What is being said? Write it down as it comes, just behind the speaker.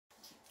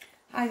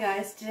Hi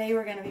guys, today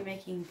we're going to be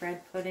making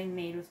bread pudding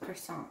made with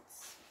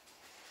croissants.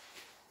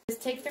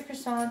 Just take the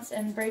croissants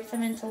and break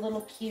them into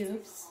little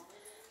cubes,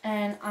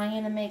 and I'm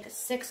going to make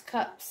 6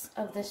 cups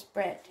of this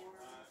bread.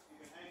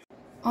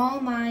 All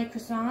my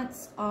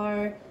croissants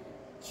are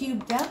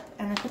cubed up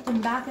and I put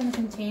them back in the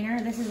container.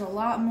 This is a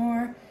lot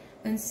more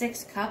than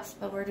 6 cups,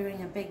 but we're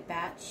doing a big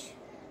batch,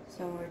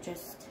 so we're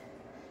just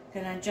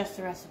going to adjust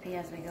the recipe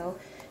as we go.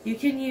 You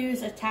can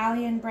use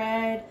Italian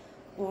bread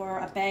or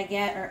a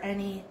baguette or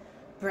any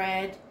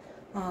bread.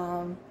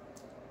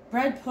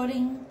 Bread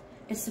pudding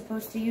is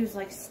supposed to use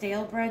like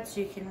stale bread, so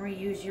you can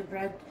reuse your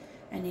bread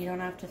and you don't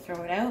have to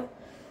throw it out.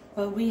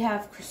 But we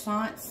have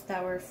croissants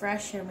that were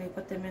fresh and we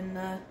put them in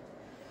the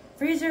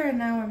freezer, and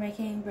now we're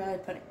making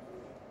bread pudding.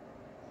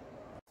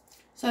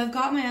 So I've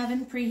got my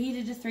oven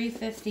preheated to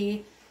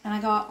 350 and I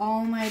got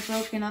all my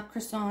broken up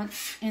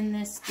croissants in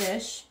this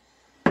dish.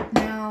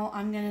 Now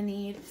I'm going to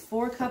need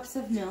 4 cups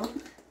of milk.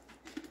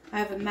 I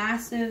have a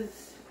massive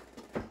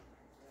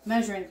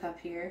measuring cup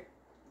here.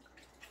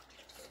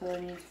 So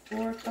I need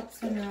 4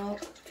 cups of milk.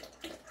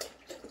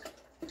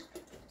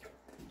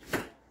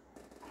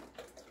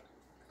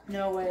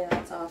 No way,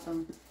 that's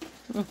awesome.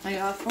 I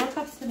got 4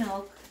 cups of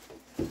milk.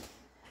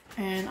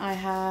 And I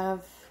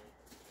have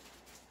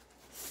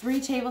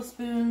 3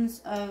 tablespoons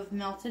of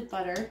melted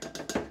butter.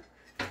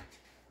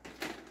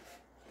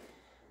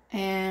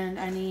 And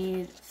I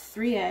need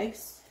 3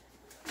 eggs.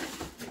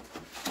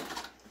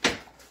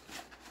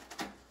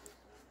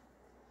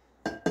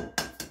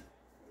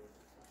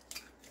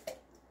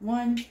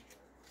 1,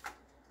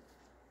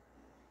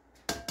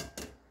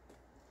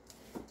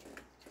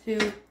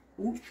 2,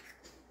 oops,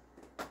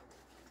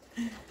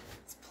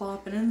 it's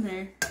plopping in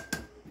there.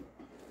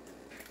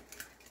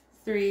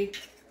 3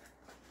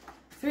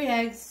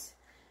 eggs,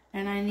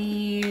 and I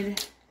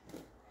need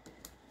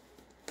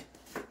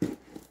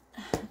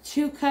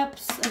 2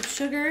 cups of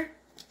sugar.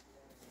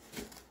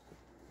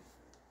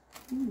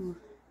 Ooh.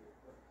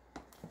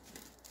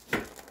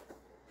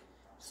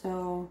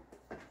 So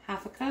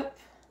half a cup.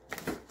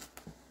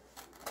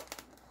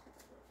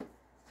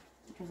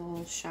 A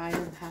little shy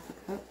of half a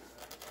cup.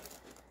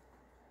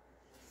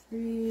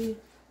 3,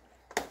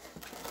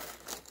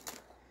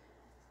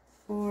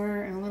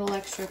 4, and a little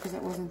extra because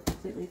it wasn't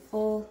completely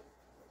full.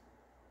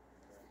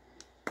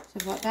 So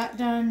I've got that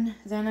done.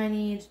 Then I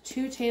need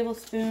 2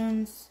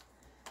 tablespoons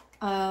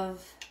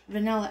of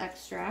vanilla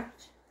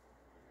extract.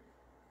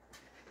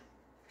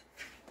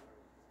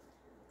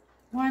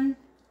 1,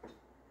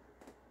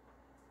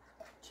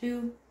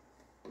 2,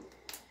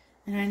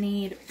 and I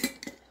need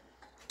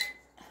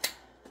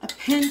a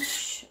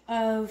pinch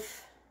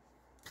of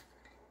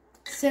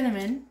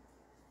cinnamon.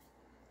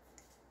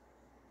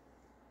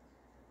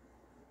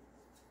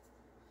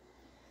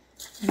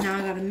 And now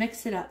I gotta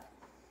mix it up.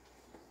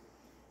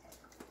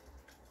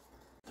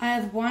 I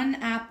have 1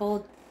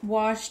 apple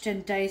washed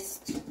and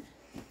diced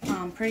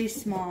pretty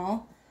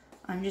small.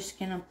 I'm just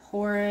gonna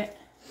pour it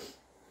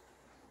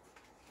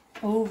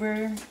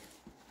over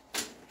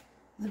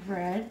the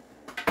bread.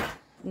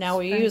 Now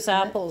we use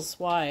apples.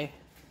 Why?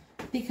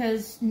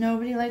 Because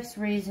nobody likes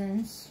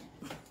raisins.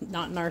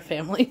 Not in our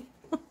family.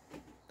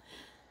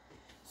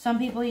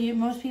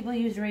 Most people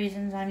use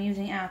raisins. I'm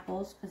using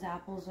apples because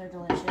apples are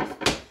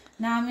delicious.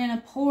 Now I'm going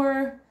to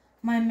pour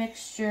my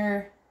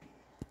mixture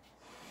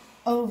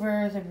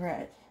over the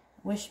bread.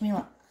 Wish me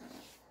luck.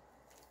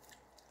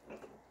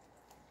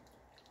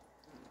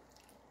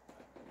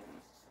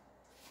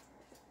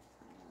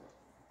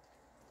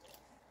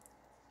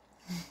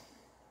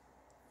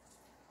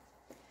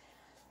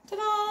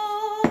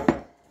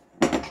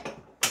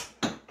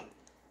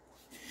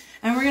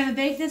 And we're going to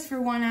bake this for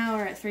 1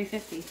 hour at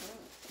 350.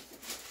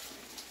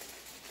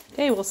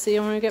 Okay, we'll see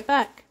you when we get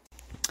back.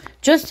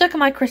 Just took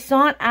my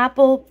croissant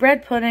apple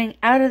bread pudding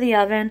out of the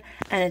oven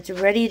and it's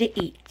ready to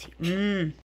eat. Mmm.